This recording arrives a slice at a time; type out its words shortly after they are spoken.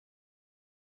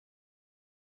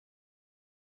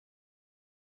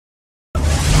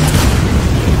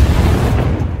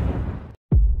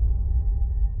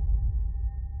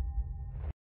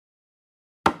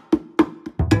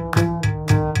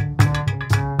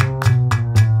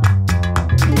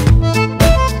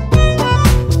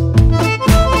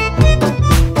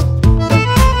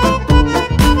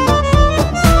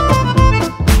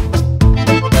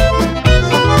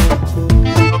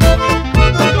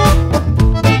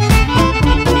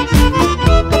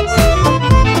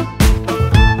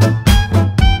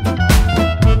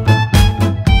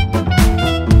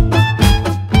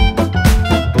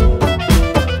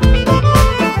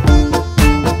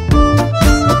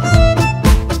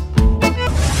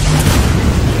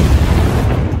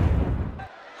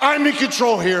in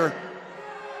control here,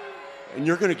 and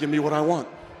you're gonna give me what I want.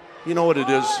 You know what it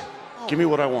is. Give me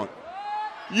what I want.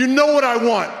 You know what I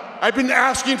want. I've been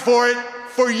asking for it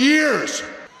for years.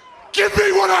 Give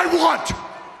me what I want.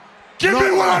 Give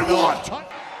me what I want.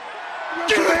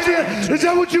 Give it to me. Is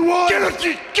that what you want? Give it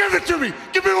to me.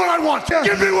 Give me what I want.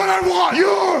 Give me what I want.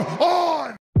 You're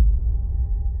on.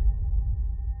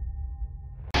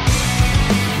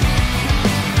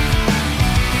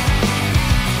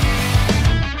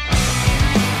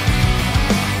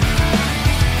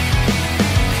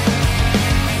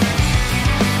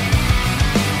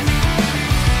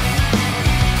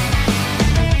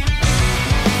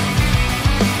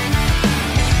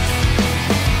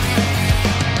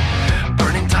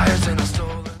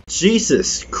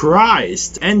 Jesus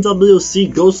Christ,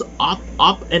 NWC goes up,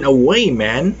 up, and away,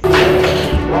 man.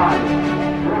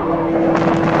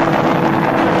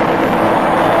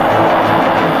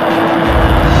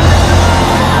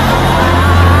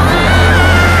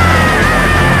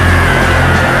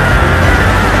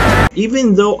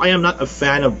 Even though I am not a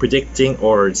fan of predicting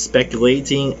or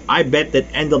speculating, I bet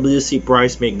that NWC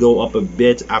price may go up a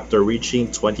bit after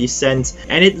reaching 20 cents,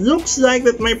 and it looks like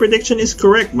that my prediction is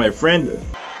correct, my friend.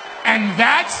 And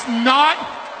that's not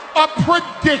a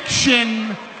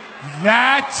prediction,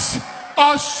 that's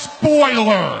a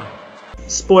spoiler.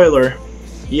 Spoiler.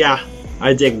 Yeah,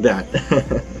 I dig that.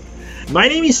 My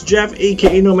name is Jeff,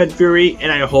 aka Nomad Fury,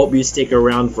 and I hope you stick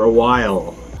around for a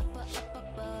while.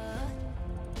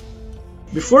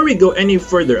 Before we go any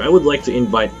further, I would like to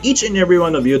invite each and every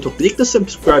one of you to click the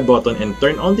subscribe button and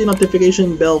turn on the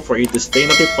notification bell for you to stay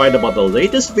notified about the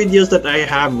latest videos that I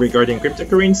have regarding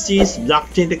cryptocurrencies,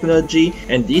 blockchain technology,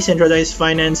 and decentralized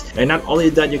finance. And not only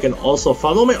that, you can also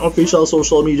follow my official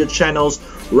social media channels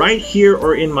right here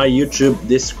or in my YouTube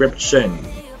description.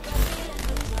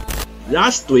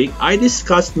 Last week, I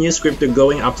discussed NewsCrypto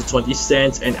going up to 20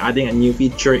 cents and adding a new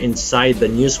feature inside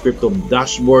the NewsCrypto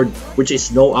dashboard, which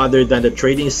is no other than the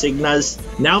trading signals.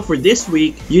 Now for this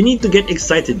week, you need to get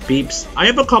excited, peeps. I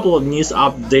have a couple of news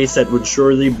updates that would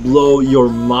surely blow your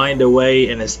mind away,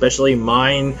 and especially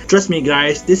mine. Trust me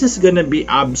guys, this is gonna be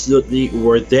absolutely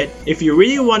worth it. If you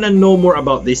really wanna know more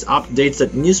about these updates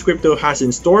that NewsCrypto has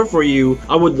in store for you,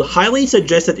 I would highly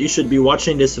suggest that you should be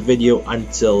watching this video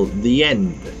until the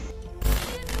end.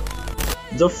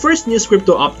 The first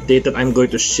NewsCrypto update that I'm going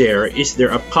to share is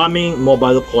their upcoming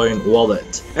mobile coin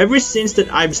wallet. Ever since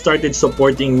that I've started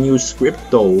supporting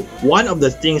NewsCrypto, one of the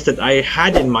things that I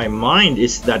had in my mind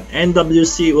is that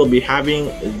NWC will be having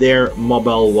their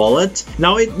mobile wallet.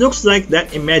 Now it looks like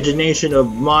that imagination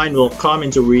of mine will come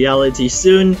into reality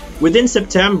soon. Within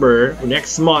September,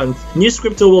 next month,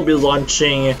 NewsCrypto will be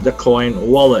launching the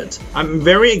coin wallet. I'm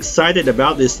very excited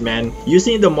about this, man.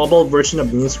 Using the mobile version of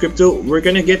NewsCrypto, we're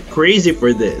gonna get crazy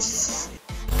for this.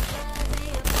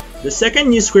 The second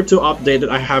NewsCrypto update that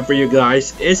I have for you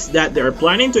guys is that they are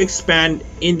planning to expand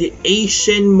in the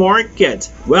Asian market.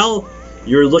 Well,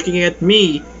 you're looking at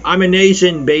me. I'm an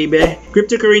Asian, baby.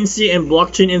 Cryptocurrency and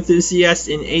blockchain enthusiasts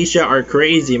in Asia are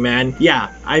crazy, man.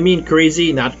 Yeah, I mean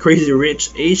crazy, not crazy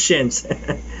rich Asians.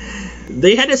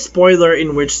 They had a spoiler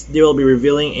in which they will be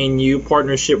revealing a new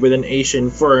partnership with an Asian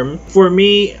firm. For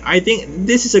me, I think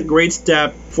this is a great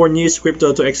step for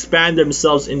NewsCrypto to expand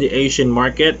themselves in the Asian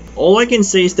market. All I can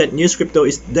say is that NewsCrypto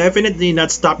is definitely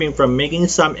not stopping from making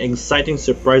some exciting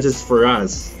surprises for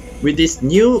us. With these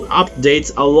new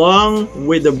updates, along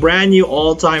with the brand new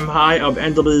all-time high of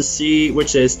NWC,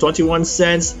 which is 21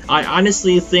 cents, I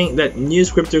honestly think that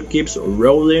NewsCrypto keeps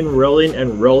rolling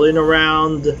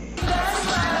around.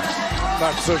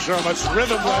 Not so sure how much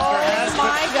rhythm left. Oh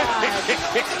my God.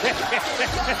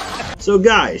 So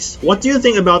guys, what do you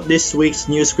think about this week's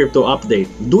NewsCrypto update?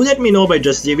 Do let me know by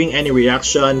just leaving any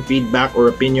reaction, feedback, or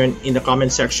opinion in the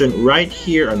comment section right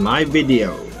here on my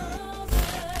video.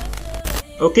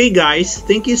 Okay guys,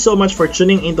 thank you so much for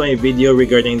tuning into my video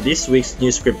regarding this week's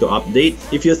NewsCrypto update.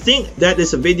 If you think that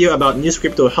this video about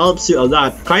NewsCrypto helps you a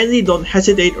lot, kindly don't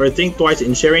hesitate or think twice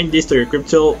in sharing this to your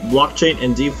crypto, blockchain,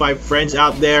 and DeFi friends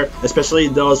out there, especially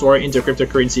those who are into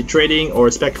cryptocurrency trading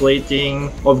or speculating.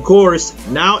 Of course,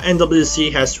 now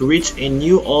NWC has reached a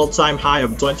new all-time high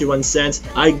of 21 cents.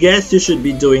 I guess you should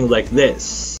be doing like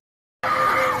this.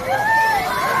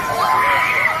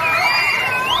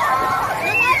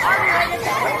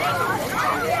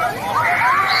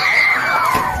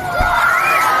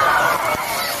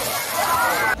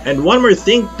 And one more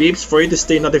thing, peeps, for you to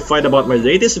stay notified about my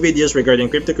latest videos regarding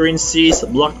cryptocurrencies,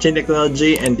 blockchain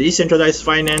technology, and decentralized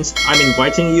finance, I'm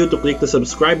inviting you to click the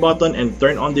subscribe button and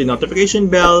turn on the notification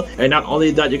bell. And not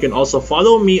only that, you can also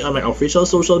follow me on my official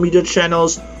social media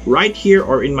channels right here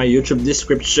or in my YouTube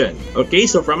description. Okay,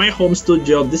 so from my home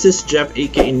studio, this is Jeff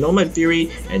aka Nomad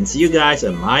Fury, and see you guys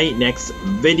in my next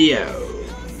video.